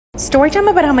Story time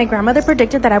about how my grandmother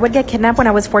predicted that I would get kidnapped when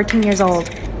I was 14 years old.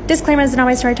 Disclaimer, this is not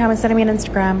my story time, it's sending me on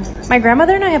Instagram. My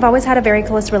grandmother and I have always had a very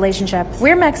close relationship.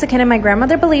 We're Mexican and my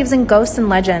grandmother believes in ghosts and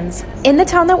legends. In the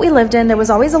town that we lived in, there was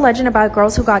always a legend about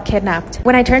girls who got kidnapped.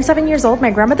 When I turned 7 years old,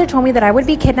 my grandmother told me that I would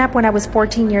be kidnapped when I was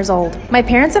 14 years old. My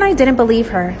parents and I didn't believe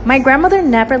her. My grandmother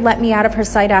never let me out of her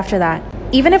sight after that.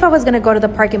 Even if I was going to go to the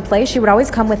park and play, she would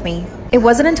always come with me. It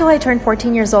wasn't until I turned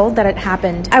 14 years old that it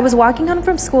happened. I was walking home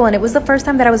from school and it was the first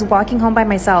time that I was walking home by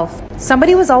myself.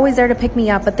 Somebody was always there to pick me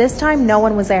up, but this time no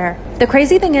one was there. The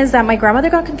crazy thing is that my grandmother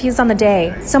got confused on the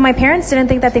day. So my parents didn't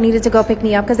think that they needed to go pick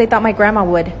me up because they thought my grandma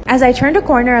would. As I turned a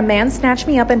corner, a man snatched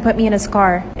me up and put me in his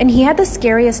car. And he had the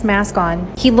scariest mask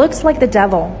on. He looked like the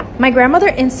devil. My grandmother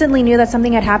instantly knew that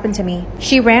something had happened to me.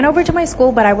 She ran over to my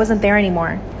school, but I wasn't there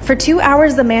anymore. For 2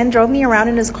 hours, the man drove me around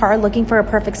in his car looking for a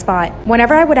perfect spot.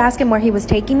 Whenever I would ask him where he was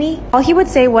taking me, all he would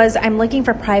say was, "I'm looking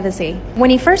for privacy." When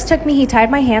he first took me, he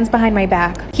tied my hands behind my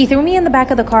back. He threw me in the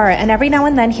back of the car, and every now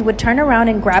and then he would turn around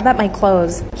and grab at my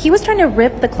clothes. He was trying to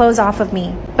rip the clothes off of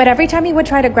me. But every time he would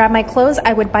try to grab my clothes,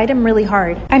 I would bite him really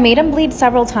hard. I made him bleed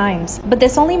several times, but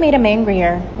this only made him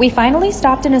angrier. We finally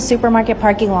stopped in a supermarket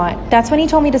parking lot. That's when he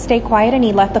told me to stay quiet and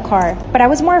he left the car. But I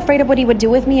was more afraid of what he would do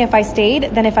with me if I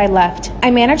stayed than if I left. I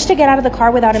managed to get out of the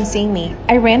car without him seeing me.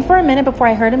 I ran for a minute before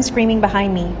I heard him screaming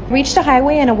behind me. Reached a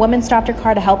highway and a woman stopped her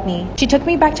car to help me. She took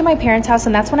me back to my parents' house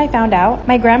and that's when I found out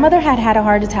my grandmother had had a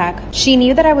heart attack. She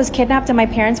knew that I was kidnapped and my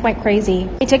parents went crazy.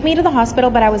 They took me to the hospital,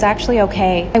 but I was actually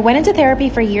okay. I went into therapy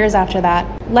for years after that.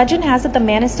 Legend has it the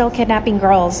man is still kidnapping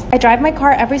girls. I drive my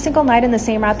car every single night in the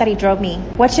same route that he drove me.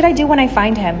 What should I do when I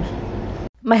find him?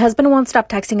 My husband won't stop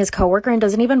texting his coworker and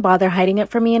doesn't even bother hiding it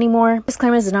from me anymore.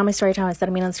 Disclaimer, this is not my story time, it's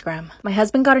sending me on Instagram. My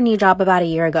husband got a new job about a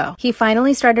year ago. He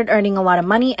finally started earning a lot of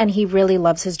money and he really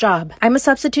loves his job. I'm a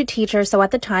substitute teacher, so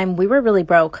at the time, we were really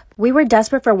broke. We were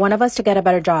desperate for one of us to get a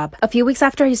better job. A few weeks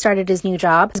after he started his new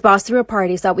job, his boss threw a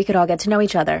party so that we could all get to know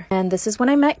each other. And this is when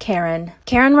I met Karen.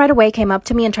 Karen right away came up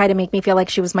to me and tried to make me feel like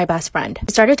she was my best friend.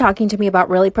 She started talking to me about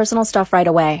really personal stuff right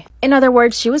away. In other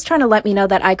words, she was trying to let me know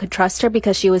that I could trust her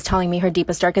because she was telling me her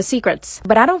deepest, darkest secrets.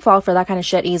 But I don't fall for that kind of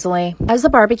shit easily. As the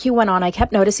barbecue went on, I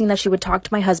kept noticing that she would talk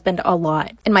to my husband a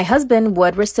lot. And my husband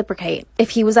would reciprocate.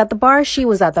 If he was at the bar, she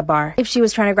was at the bar. If she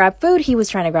was trying to grab food, he was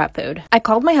trying to grab food. I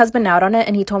called my husband out on it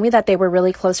and he told me that they were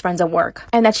really close friends at work.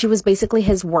 And that she was basically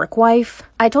his work wife.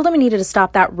 I told him he needed to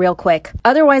stop that real quick.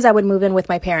 Otherwise, I would move in with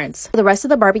my parents. For the rest of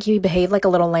the barbecue, he behaved like a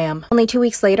little lamb. Only 2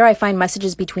 weeks later, I find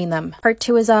messages between them. Part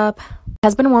 2 is up. My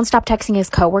husband won't stop texting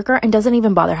his coworker and doesn't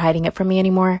even bother hiding it from me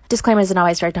anymore. Disclaimer, this is not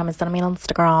my story time, it's sending me on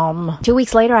Instagram. 2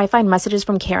 weeks later, I find messages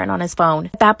from Karen on his phone.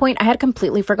 At that point, I had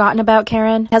completely forgotten about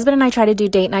Karen. My husband and I try to do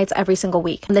date nights every single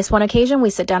week. On this one occasion,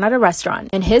 we sit down at a restaurant,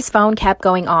 and his phone kept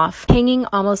going off, pinging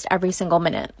almost every single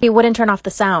minute. He wouldn't turn off the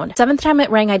sound. 7th time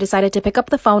it rang, I decided to pick up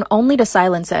the phone only to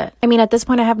silence it. I mean, at this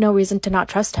point, I have no reason to not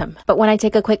trust him. But when I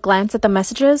take a quick glance at the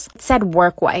messages, it said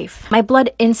work wife. My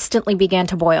blood instantly began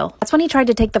to boil. That's when he tried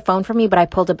to take the phone from me, but I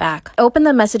pulled it back. I opened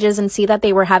the messages and see that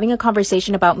they were having a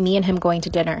conversation about me and him going to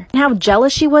dinner. And how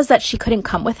jealous she was that she couldn't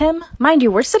come with him. Mind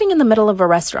you, we're sitting in the middle of a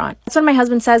restaurant. That's when my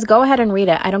husband says, "Go ahead and read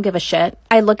it. I don't give a shit."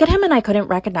 I look at him and I couldn't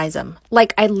recognize him.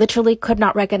 Like, I literally could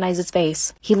not recognize his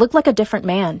face. He looked like a different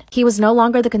man. He was no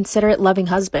longer the considerate, loving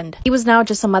husband. He was now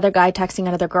just some other guy texting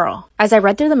another girl. As I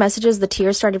read through the messages, the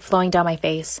tears started flowing down my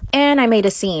face. And I made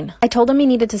a scene. I told him he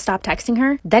needed to stop texting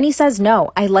her. Then he says,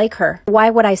 "No, I like her. Why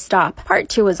would I stop?" Part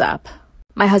 2 is up.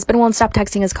 My husband won't stop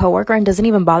texting his coworker and doesn't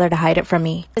even bother to hide it from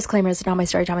me. Disclaimer, this is not my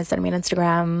story time, it's sending me on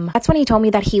Instagram. That's when he told me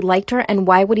that he liked her and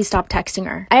why would he stop texting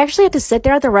her. I actually had to sit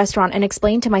there at the restaurant and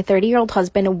explain to my 30-year-old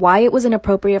husband why it was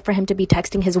inappropriate for him to be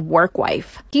texting his work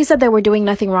wife. He said they were doing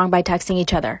nothing wrong by texting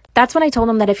each other. That's when I told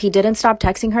him that if he didn't stop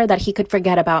texting her, that he could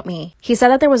forget about me. He said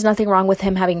that there was nothing wrong with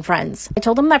him having friends. I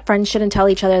told him that friends shouldn't tell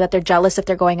each other that they're jealous if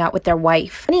they're going out with their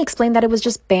wife. And he explained that it was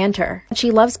just banter.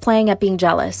 She loves playing at being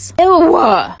jealous. Ew.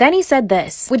 Then he said this: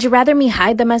 "Would you rather me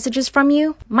hide the messages from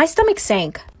you?" My stomach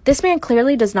sank. This man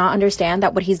clearly does not understand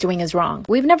that what he's doing is wrong.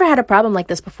 We've never had a problem like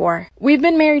this before. We've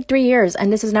been married 3 years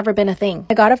and this has never been a thing.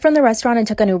 I got up from the restaurant and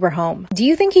took an Uber home. Do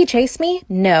you think he chased me?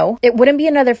 No. It wouldn't be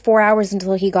another 4 hours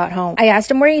until he got home. I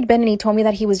asked him where he'd been and he told me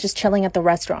that he was just chilling at the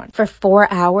restaurant. For 4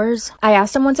 hours? I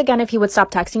asked him once again if he would stop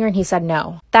texting her and he said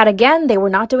no. That again, they were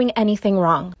not doing anything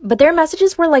wrong. But their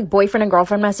messages were like boyfriend and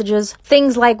girlfriend messages.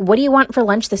 Things like, "What do you want for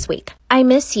lunch this week? I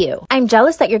miss you. I'm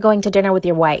jealous that you're going to dinner with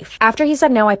your wife." After he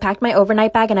said no, I packed my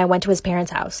overnight bag and I went to his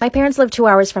parents' house. My parents live 2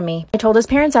 hours from me. I told his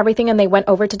parents everything and they went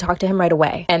over to talk to him right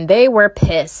away. And they were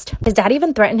pissed. His dad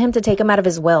even threatened him to take him out of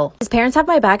his will. His parents have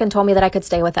my back and told me that I could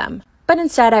stay with them. But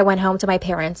instead, I went home to my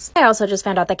parents. I also just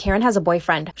found out that Karen has a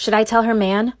boyfriend. Should I tell her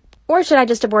man? Or should I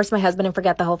just divorce my husband and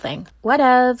forget the whole thing?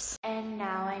 Whatevs. And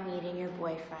now I'm meeting your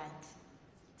boyfriend.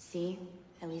 See?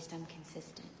 At least I'm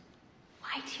consistent.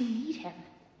 Why do you need him?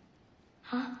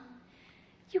 Huh?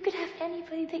 You could have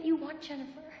anybody that you want,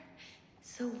 Jennifer.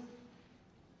 So,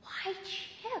 why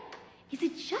Chip? Is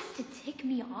it just to tick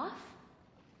me off?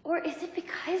 Or is it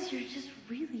because you're just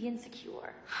really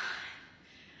insecure?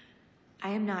 I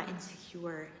am not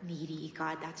insecure, needy.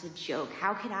 God, that's a joke.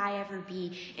 How could I ever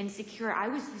be insecure? I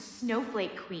was the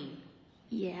snowflake queen.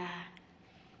 Yeah.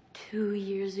 2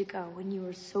 years ago when you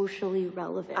were socially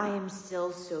relevant. I am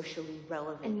still socially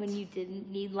relevant. And when you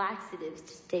didn't need laxatives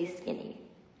to stay skinny.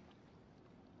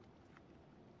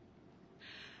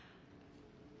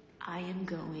 I am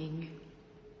going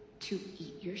to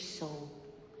eat your soul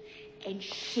and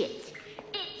shit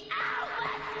it out,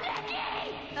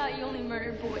 Nikki! Thought you only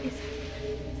murdered boys.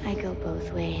 I go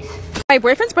both ways. My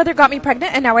boyfriend's brother got me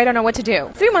pregnant and now I don't know what to do.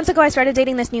 3 months ago, I started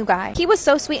dating this new guy. He was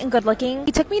so sweet and good looking.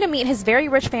 He took me to meet his very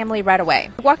rich family right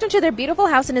away. I walked into their beautiful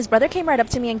house and his brother came right up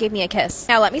to me and gave me a kiss.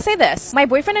 Now let me say this. My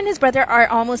boyfriend and his brother are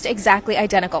almost exactly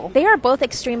identical. They are both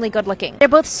extremely good looking. They're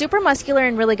both super muscular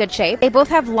and really good shape. They both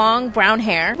have long brown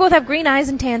hair. They both have green eyes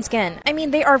and tan skin. I mean,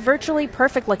 they are virtually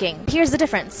perfect looking. Here's the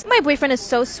difference. My boyfriend is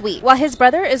so sweet, while his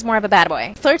brother is more of a bad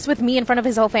boy. Flirts with me in front of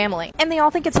his whole family. And they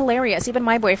all think it's hilarious, even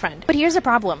my boyfriend. But here's the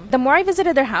problem. The more I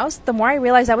visited their house, the more I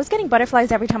realized I was getting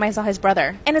butterflies every time I saw his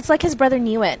brother. And it's like his brother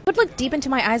knew it. He would look deep into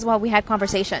my eyes while we had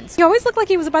conversations. He always looked like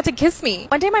he was about to kiss me.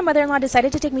 One day my mother-in-law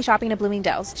decided to take me shopping to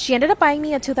Bloomingdale's. She ended up buying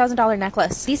me a $2,000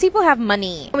 necklace. These people have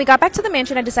money. When we got back to the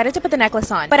mansion, I decided to put the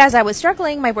necklace on. But as I was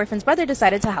struggling, my boyfriend's brother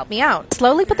decided to help me out.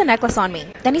 Slowly put the necklace on me.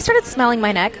 Then he started smelling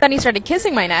my neck. Then he started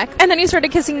kissing my neck. And then he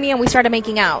started kissing me and we started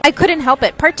making out. I couldn't help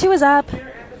it. Part 2 is up.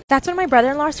 That's when my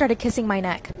brother-in-law started kissing my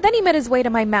neck. Then he made his way to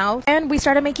my mouth, and we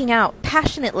started making out,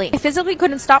 passionately. I physically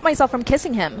couldn't stop myself from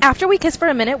kissing him. After we kissed for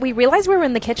a minute, we realized we were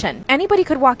in the kitchen. Anybody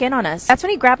could walk in on us. That's when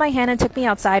he grabbed my hand and took me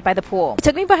outside by the pool. He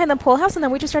took me behind the pool house, and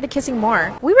then we just started kissing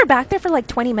more. We were back there for like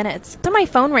 20 minutes. So my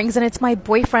phone rings, and it's my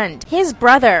boyfriend, his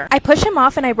brother. I push him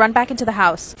off, and I run back into the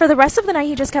house. For the rest of the night,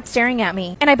 he just kept staring at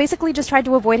me, and I basically just tried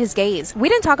to avoid his gaze. We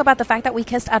didn't talk about the fact that we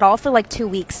kissed at all for like 2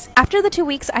 weeks. After the 2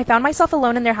 weeks, I found myself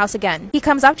alone in their house again. He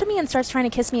comes up to me and starts trying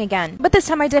to kiss me again, but this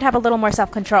time I did have a little more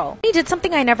self-control. He did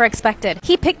something I never expected.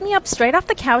 He picked me up straight off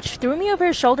the couch, threw me over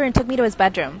his shoulder, and took me to his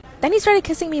bedroom. Then he started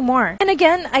kissing me more. And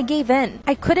again, I gave in.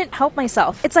 I couldn't help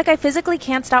myself. It's like I physically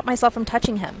can't stop myself from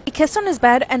touching him. He kissed on his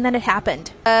bed, and then it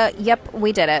happened. Yep,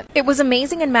 we did it. It was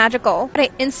amazing and magical, but I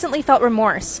instantly felt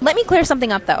remorse. Let me clear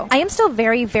something up though. I am still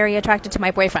very, very attracted to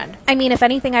my boyfriend. I mean, if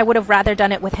anything, I would have rather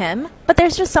done it with him, but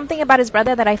there's just something about his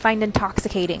brother that I find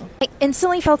intoxicating. I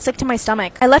instantly felt sick to my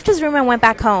stomach. I left his room and went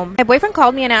back home. My boyfriend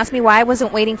called me and asked me why I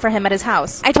wasn't waiting for him at his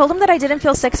house. I told him that I didn't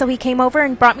feel sick, so he came over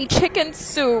and brought me chicken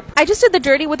soup. I just did the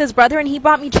dirty with his brother and he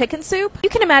brought me chicken soup? You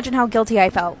can imagine how guilty I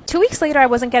felt. 2 weeks later, I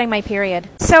wasn't getting my period.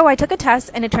 So I took a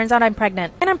test and it turns out I'm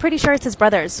pregnant. And I'm pretty sure it's his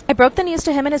brother's. I broke the news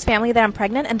to him and his family that I'm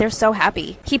pregnant and they're so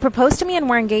happy. He proposed to me and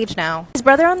we're engaged now. His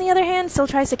brother, on the other hand, still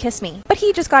tries to kiss me. But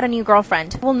he just got a new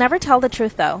girlfriend. We'll never tell the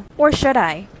truth though. Or should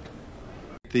I?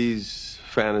 These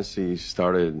fantasies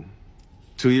started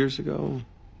 2 years ago?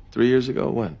 3 years ago?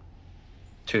 When?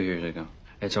 2 years ago.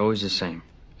 It's always the same.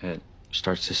 It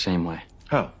starts the same way.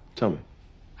 How? Tell me.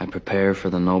 I prepare for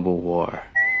the noble war.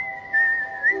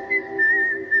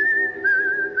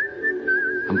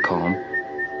 I'm calm.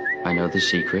 I know the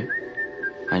secret.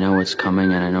 I know what's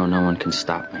coming and I know no one can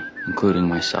stop me, including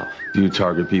myself. Do you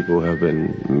target people who have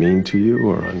been mean to you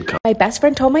or unkind? My best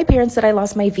friend told my parents that I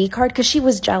lost my V card because she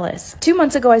was jealous. 2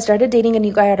 months ago, I started dating a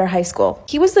new guy at our high school.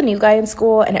 He was the new guy in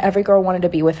school and every girl wanted to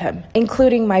be with him,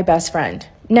 including my best friend.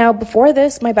 Now, before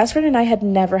this, my best friend and I had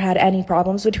never had any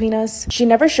problems between us. She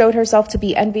never showed herself to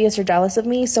be envious or jealous of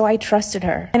me, so I trusted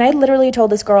her. And I literally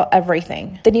told this girl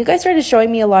everything. The new guy started showing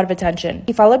me a lot of attention.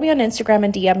 He followed me on Instagram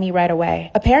and DM'd me right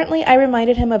away. Apparently, I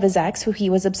reminded him of his ex, who he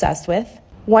was obsessed with.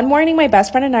 One morning, my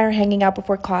best friend and I are hanging out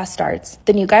before class starts.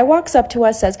 The new guy walks up to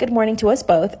us, says good morning to us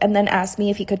both, and then asks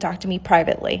me if he could talk to me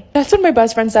privately. That's when my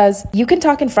best friend says, "You can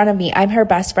talk in front of me. I'm her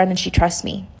best friend and she trusts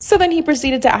me." So then he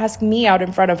proceeded to ask me out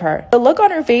in front of her. The look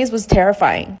on her face was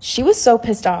terrifying. She was so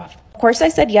pissed off. Of course I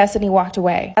said yes and he walked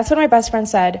away. That's when my best friend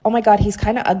said, "Oh my god, he's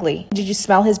kind of ugly. Did you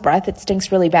smell his breath? It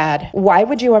stinks really bad. Why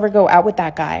would you ever go out with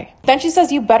that guy?" Then she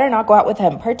says, "You better not go out with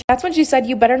him." That's when she said,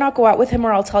 "You better not go out with him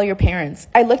or I'll tell your parents."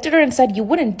 I looked at her and said, "You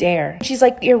wouldn't dare." She's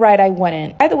like, "You're right, I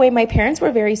wouldn't." By the way, my parents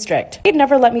were very strict. They'd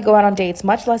never let me go out on dates,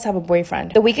 much less have a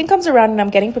boyfriend. The weekend comes around and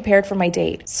I'm getting prepared for my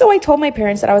date. So I told my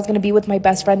parents that I was going to be with my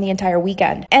best friend the entire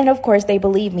weekend. And of course they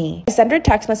believe me. I sent her a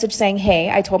text message saying, "Hey,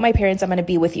 I told my parents I'm going to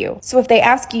be with you. So if they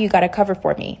ask you, you got to cover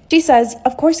for me. She says,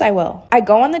 of course I will. I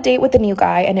go on the date with the new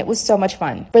guy and it was so much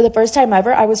fun. For the first time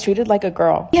ever, I was treated like a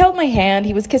girl. He held my hand,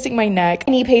 he was kissing my neck,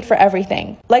 and he paid for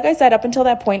everything. Like I said, up until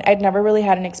that point, I'd never really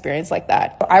had an experience like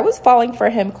that. I was falling for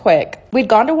him quick. We'd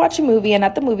gone to watch a movie and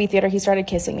at the movie theater, he started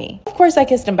kissing me. Of course, I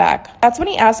kissed him back. That's when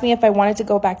he asked me if I wanted to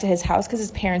go back to his house because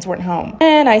his parents weren't home.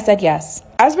 And I said yes.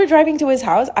 As we're driving to his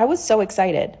house, I was so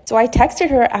excited. So I texted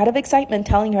her out of excitement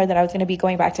telling her that I was going to be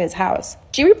going back to his house.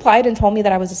 She replied and told me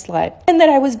that I was a slut and that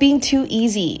I was being too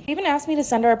easy. She even asked me to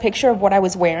send her a picture of what I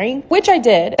was wearing, which I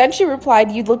did. Then she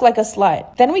replied, you'd look like a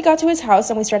slut. Then we got to his house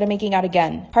and we started making out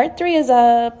again. Part 3 is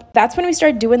up. That's when we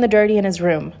started doing the dirty in his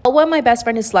room. All while my best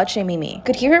friend is slut shaming me.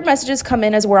 Could hear her messages come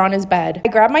in as we're on his bed. I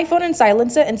grab my phone and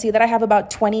silence it and see that I have about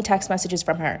 20 text messages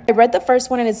from her. I read the first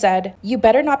one and it said, you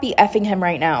better not be effing him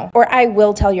right now or I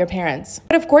will tell your parents.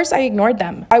 But of course I ignored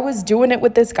them. I was doing it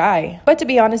with this guy. But to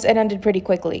be honest, it ended pretty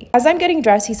quickly. As I'm getting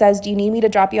dressed, he says, do you need me to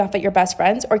drop you off at your best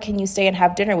friend's or can you stay and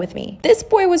have dinner with me? This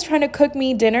boy was trying to cook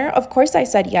me dinner. Of course I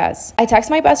said yes. I text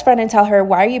my best friend and tell her,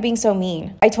 why are you being so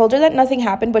mean? I told her that nothing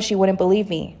happened, but she wouldn't believe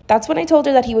me. That's when I told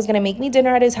her that he was going to make me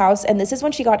dinner at his house, and this is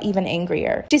when she got even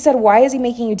angrier. She said, why is he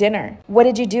making you dinner? What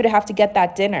did you do to have to get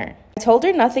that dinner? I told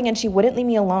her nothing and she wouldn't leave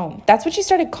me alone. That's when she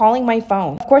started calling my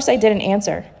phone. Of course I didn't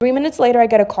answer. 3 minutes later, I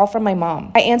get a call from my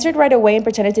mom. I answered right away and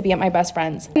pretended to be at my best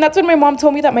friend's. And that's when my mom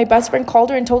told me that my best friend called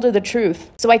her and told her the truth.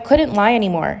 So I couldn't lie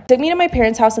anymore. Took me to my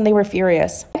parents' house and they were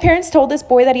furious. My parents told this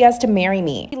boy that he has to marry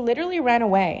me. He literally ran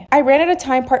away. I ran out of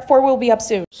time. Part 4 will be up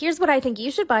soon. Here's what I think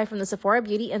you should buy from the Sephora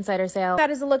Beauty Insider Sale.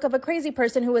 That is the look of a crazy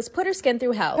person who has put her skin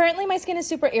through hell. Currently, my skin is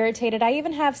super irritated. I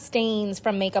even have stains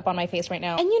from makeup on my face right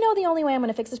now. And you know the only way I'm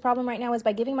gonna fix this problem right now is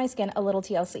by giving my skin a little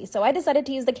TLC. So I decided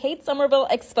to use the Kate Somerville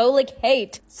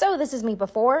Exfoliate. So this is me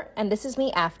before and this is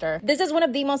me after. This is one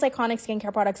of the most iconic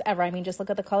skincare products ever. I mean, just look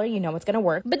at the color, you know it's gonna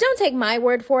work. But don't take my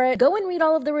word for it. Go and read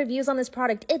all of the reviews on this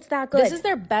product. It's that good. This is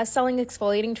their best-selling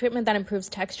exfoliating treatment that improves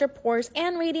texture, pores,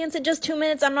 and radiance in just 2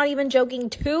 minutes. I'm not even joking,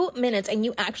 2 minutes, and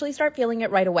you actually start feeling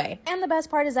it right away. And the best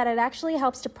part is that it actually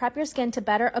helps to prep your skin to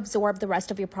better absorb the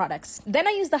rest of your products. Then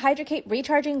I use the Hydrocate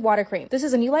Recharging Water Cream. This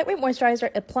is a new lightweight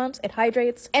moisturizer. It plumps, it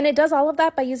hydrates, and it does all of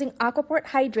that by using Aquaport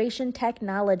hydration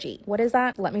technology. What is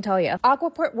that? Let me tell you.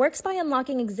 Aquaport works by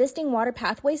unlocking existing water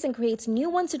pathways and creates new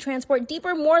ones to transport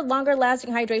deeper, more longer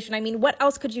lasting hydration. I mean, what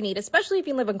else could you need, especially if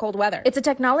you live in cold weather? It's a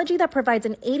technology that provides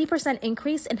an 80%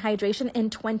 increase in hydration in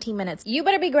 20 minutes. You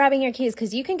better be grabbing your keys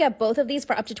because you can get both of these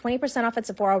for up to 20% off at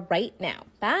Sephora right now.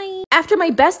 Bye. After my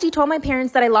bestie told my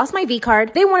parents that I lost my V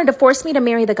card, they wanted to force me to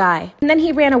marry the guy. And then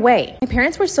he ran away. My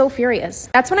parents were so furious.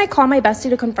 That's when I called my bestie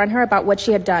to confront her about what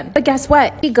she had done. But guess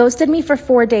what? She ghosted me for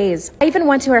 4 days. I even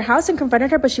went to her house and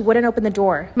confronted her, but she wouldn't open the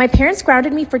door. My parents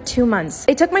grounded me for 2 months.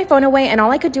 They took my phone away and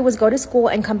all I could do was go to school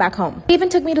and come back home. They even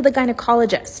took me to the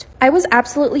gynecologist. I was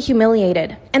absolutely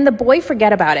humiliated. And the boy,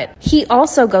 forget about it. He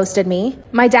also ghosted me.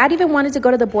 My dad even wanted to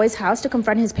go to the boy's house to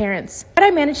confront his parents, but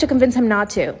I managed to convince him not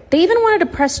to. They even wanted to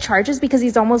press charges because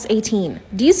he's almost 18.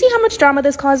 Do you see how much drama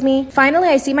this caused me? Finally,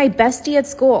 I see my bestie at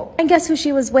school. And guess who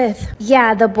she was with?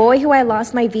 Yeah, the boy who I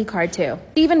lost my V card to.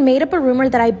 She even made up a rumor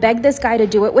that I begged this guy to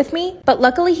do it with me, but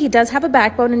luckily he does have a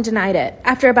backbone and denied it.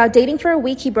 After about dating for a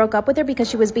week, he broke up with her because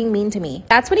she was being mean to me.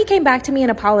 That's when he came back to me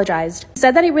and apologized. He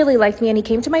said that he really liked me and he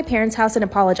came to my parents' house and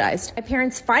apologized. My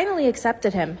parents finally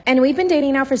accepted him, and we've been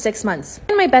dating now for 6 months.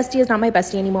 And my bestie is not my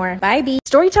bestie anymore. Bye, B.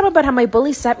 Story time about how my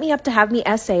bully set me up to have me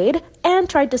essayed and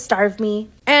tried to starve me.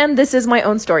 And this is my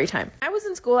own story time. I was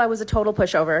in school, I was a total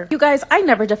pushover. You guys, I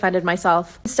never defended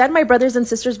myself. Instead, my brothers and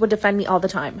sisters would defend me all the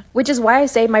time, which is why I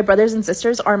say my brothers and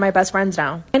sisters are my best friends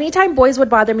now. Anytime boys would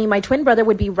bother me, my twin brother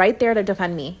would be right there to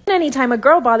defend me. And anytime a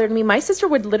girl bothered me, my sister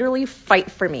would literally fight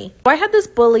for me. So I had this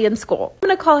bully in school. I'm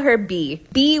gonna call her B.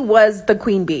 B was the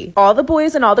queen bee. All the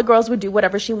boys and all the girls would do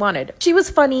whatever she wanted. She was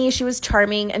funny, she was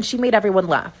charming, and she made everyone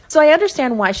laugh. So I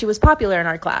understand why she was popular in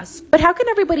our class. But how can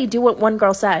everybody do what one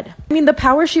girl said? I mean, the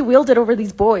power she wielded over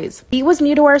these boys. B was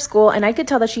new to our school, and I could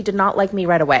tell that she did not like me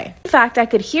right away. In fact, I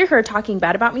could hear her talking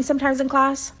bad about me sometimes in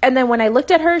class. And then when I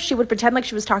looked at her, she would pretend like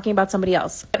she was talking about somebody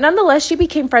else. But nonetheless, she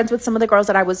became friends with some of the girls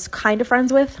that I was kind of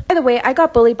friends with. By the way, I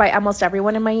got bullied by almost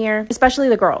everyone in my year, especially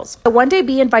the girls. So one day,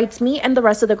 B invites me and the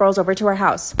rest of the girls over to her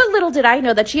house. But little did I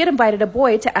know that she had invited a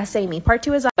boy to essay me. Part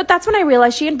 2 is up. But that's when I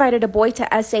realized she invited a boy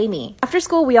to essay me. After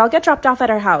school, we all get dropped off at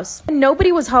her house. And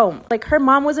nobody was home. Like, her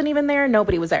mom wasn't even there,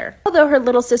 nobody was there. Although her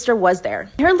little sister was there.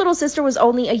 Her little sister was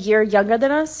only a year younger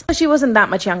than us, but she wasn't that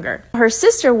much younger. Her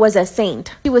sister was a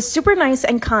saint. She was super nice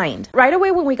and kind. Right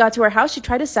away when we got to her house, she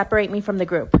tried to separate me from the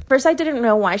group. First, I didn't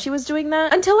know why she was doing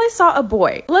that until I saw a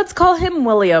boy. Let's call him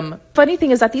William. Funny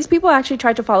thing is that these people actually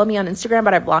tried to follow me on Instagram,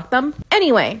 but I blocked them.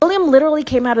 Anyway, William literally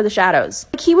came out of the shadows.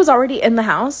 Like he was already in the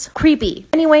house. Creepy.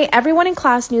 Anyway, everyone in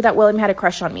class knew that William had a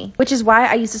crush on me, which is why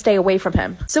I used to stay away from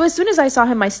him. So as soon as I saw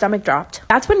him, my stomach dropped.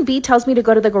 That's when B tells me to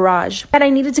go to the garage, and I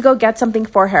needed to go get something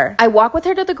for her. I walk with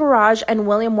her to the garage, and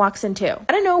William walks in too.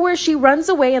 Out of nowhere, she runs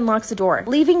away and locks the door,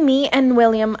 leaving me and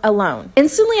William alone.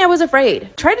 Instantly, I was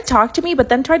afraid. Tried to talk to me, but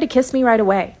then tried to kiss me right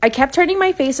away. I kept turning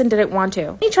my face and didn't want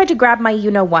to. He tried to grab my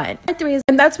you-know-what.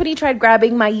 And that's when he tried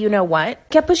grabbing my you-know-what.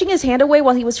 Kept pushing his hand away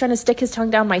while he was trying to stick his tongue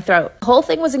down my throat. The whole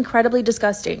thing was incredibly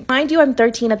disgusting. Mind you, I'm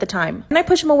 13 at the time. And I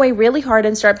push him away really hard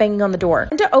and start banging on the door.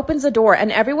 Linda opens the door,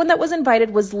 and everyone that was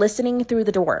invited was listening through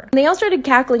the door. And they all started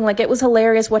cackling like it was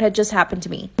hilarious what had just happened to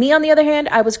me. Me, on the other hand,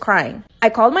 I was crying. I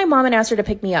called my mom and asked her to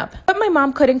pick me up, but my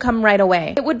mom couldn't come right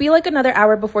away. It would be like another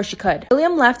hour before she could.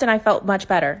 William left and I felt much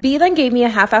better. B then gave me a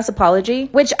half-ass apology,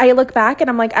 which I look back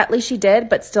and I'm like, at least she did,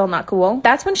 but still not cool.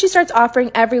 That's when she starts offering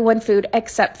everyone food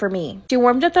except for me. She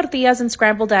warmed up tortillas and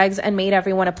scrambled eggs and made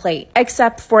everyone a plate,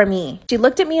 except for me. She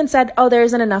looked at me and said, oh, there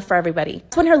isn't enough for everybody.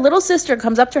 That's when her little sister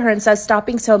comes up to her and says, stop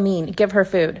being so mean, give her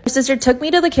food. Her sister took me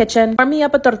to the kitchen, warmed me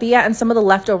up a tortilla and some of the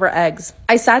leftover eggs.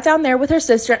 I sat down there with her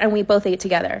sister and we both ate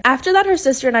together. After that, her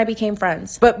sister and I became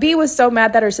friends. But B was so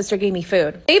mad that her sister gave me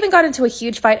food. They even got into a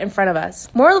huge fight in front of us.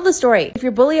 Moral of the story, if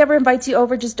your bully ever invites you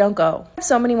over, just don't go. I have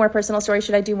so many more personal stories.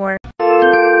 Should I do more?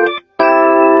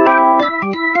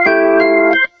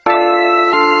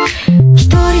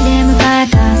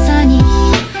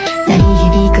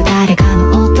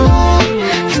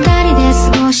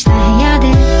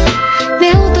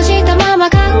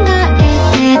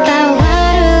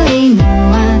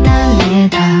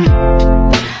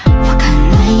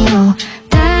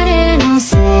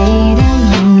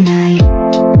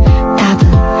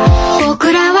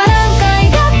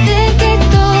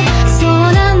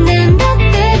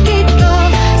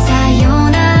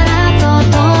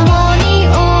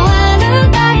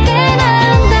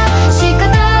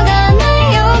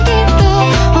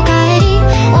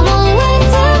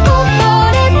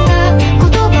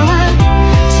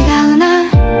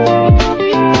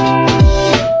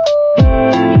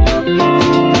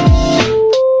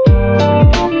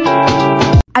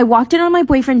 I walked in on my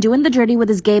boyfriend doing the dirty with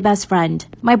his gay best friend.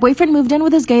 My boyfriend moved in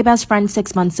with his gay best friend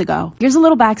 6 months ago. Here's a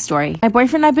little backstory. My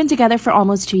boyfriend and I have been together for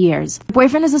almost 2 years. My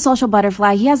boyfriend is a social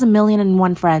butterfly. He has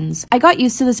 1,000,001 friends. I got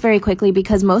used to this very quickly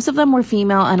because most of them were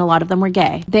female and a lot of them were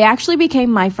gay. They actually became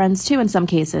my friends too in some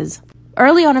cases.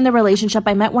 Early on in the relationship,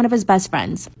 I met one of his best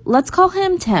friends. Let's call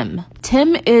him Tim.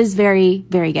 Tim is very,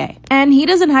 very gay. And he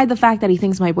doesn't hide the fact that he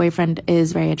thinks my boyfriend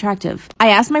is very attractive. I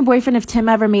asked my boyfriend if Tim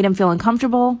ever made him feel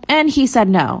uncomfortable, and he said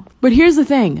no. But here's the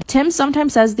thing. Tim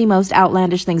sometimes says the most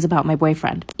outlandish things about my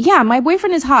boyfriend. Yeah, my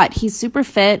boyfriend is hot. He's super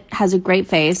fit, has a great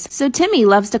face, so Timmy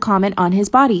loves to comment on his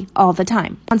body all the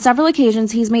time. On several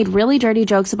occasions, he's made really dirty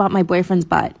jokes about my boyfriend's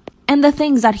butt and the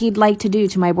things that he'd like to do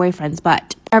to my boyfriend's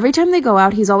butt. Every time they go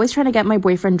out, he's always trying to get my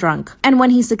boyfriend drunk. And when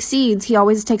he succeeds, he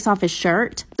always takes off his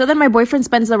shirt. So then my boyfriend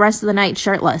spends the rest of the night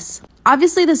shirtless.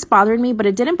 Obviously, this bothered me, but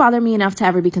it didn't bother me enough to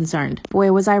ever be concerned.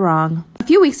 Boy, was I wrong. A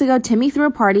few weeks ago, Timmy threw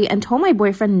a party and told my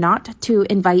boyfriend not to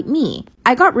invite me.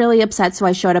 I got really upset, so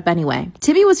I showed up anyway.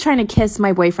 Timmy was trying to kiss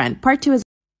my boyfriend. Part 2 is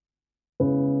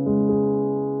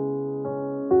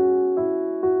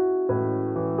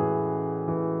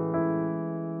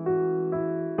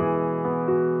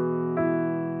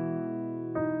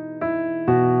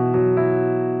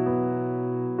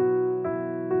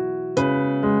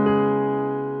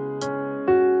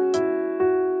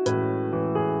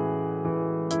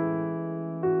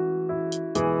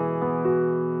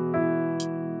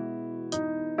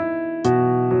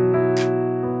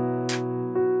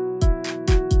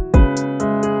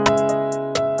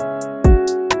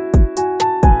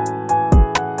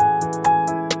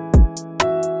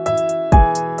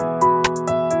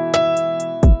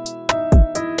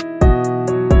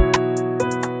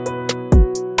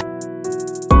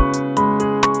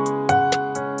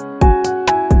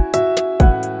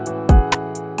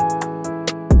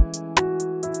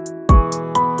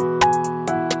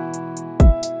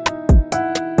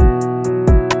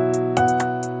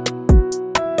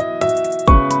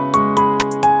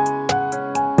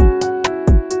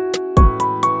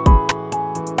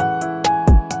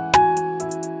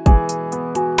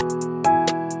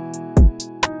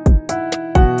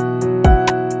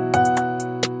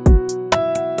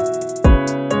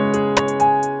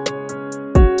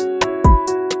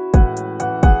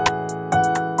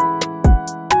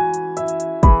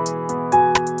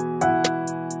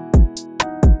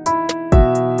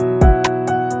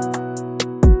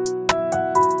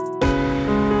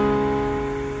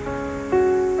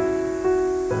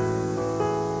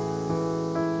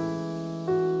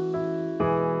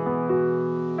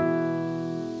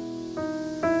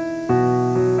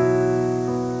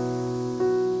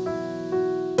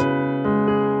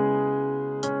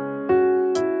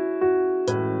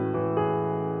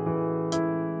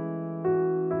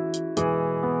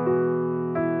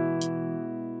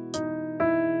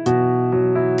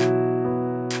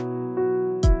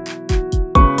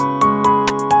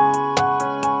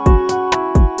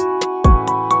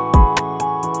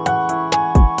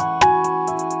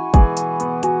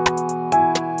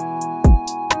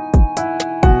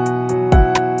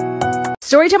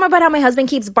Storytime about how my husband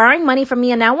keeps borrowing money from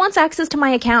me and now wants access to my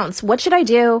accounts. What should I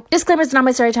do? Disclaimer, it's not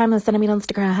my story time. Send me on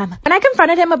Instagram. When I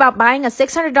confronted him about buying a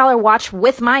 $600 watch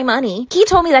with my money, he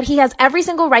told me that he has every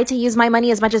single right to use my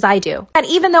money as much as I do. And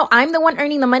even though I'm the one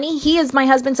earning the money, he is my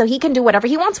husband, so he can do whatever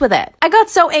he wants with it. I got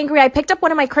so angry, I picked up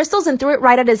one of my crystals and threw it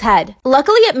right at his head.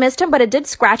 Luckily, it missed him, but it did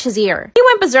scratch his ear. He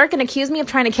went berserk and accused me of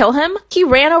trying to kill him. He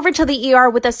ran over to the ER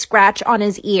with a scratch on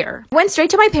his ear. I went straight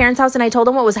to my parents' house and I told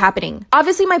them what was happening.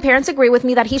 Obviously, my parents agree with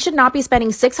me that he should not be spending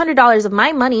 $600 of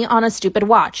my money on a stupid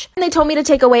watch. And they told me to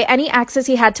take away any access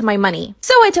he had to my money.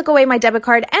 So I took away my debit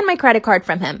card and my credit card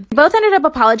from him. We both ended up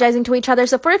apologizing to each other,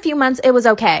 so for a few months it was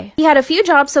okay. He had a few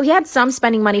jobs, so he had some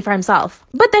spending money for himself.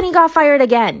 But then he got fired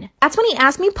again. That's when he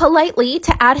asked me politely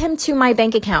to add him to my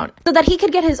bank account so that he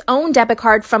could get his own debit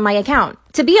card from my account.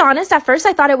 To be honest, at first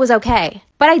I thought it was okay,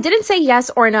 but I didn't say yes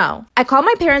or no. I called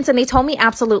my parents and they told me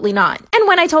absolutely not. And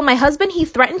when I told my husband, he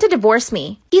threatened to divorce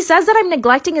me. He says that I'm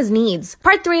neglecting his needs.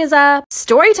 Part 3 is a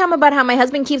story time about how my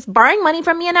husband keeps borrowing money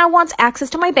from me and now wants access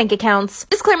to my bank accounts.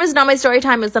 Disclaimer, is not my story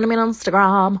time. It's on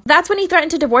Instagram. That's when he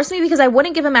threatened to divorce me because I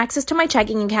wouldn't give him access to my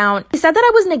checking account. He said that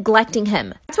I was neglecting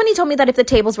him. That's when he told me that if the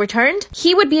tables were turned,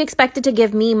 he would be expected to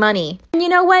give me money. And you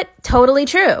know what? Totally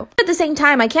true. At the same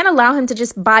time, I can't allow him to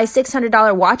just buy $600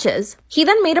 watches. He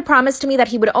then made a promise to me that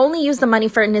he would only use the money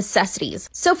for necessities.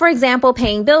 So for example,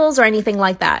 paying bills or anything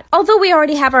like that. Although we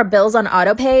already have our bills on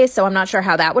auto pay, so I'm not sure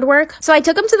how that would work. So I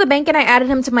took him to the bank and I added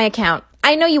him to my account.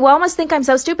 I know you all must think I'm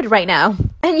so stupid right now.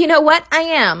 And you know what? I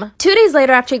am. 2 days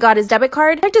later after he got his debit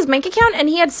card, I checked his bank account and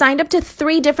he had signed up to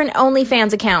 3 different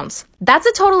OnlyFans accounts. That's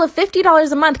a total of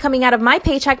 $50 a month coming out of my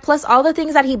paycheck plus all the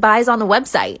things that he buys on the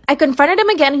website. I confronted him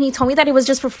again and he told me that it was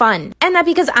just for fun. And that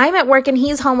because I'm at work and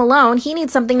he's home alone, he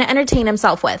needs something to entertain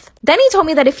himself with. Then he told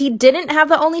me that if he didn't have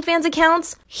the OnlyFans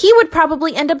accounts, he would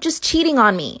probably end up just cheating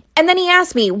on me. And then he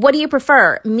asked me, what do you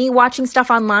prefer, me watching stuff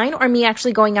online or me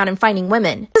actually going out and finding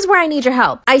women? This is where I need your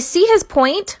help. I see his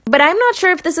point, but I'm not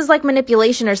sure if this is like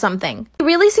manipulation or something. He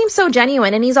really seems so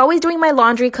genuine and he's always doing my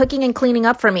laundry, cooking, and cleaning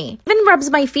up for me. Even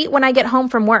rubs my feet when I get home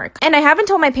from work. And I haven't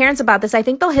told my parents about this. I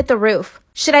think they'll hit the roof.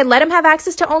 Should I let him have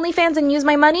access to OnlyFans and use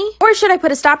my money? Or should I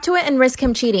put a stop to it and risk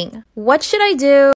him cheating? What should I do?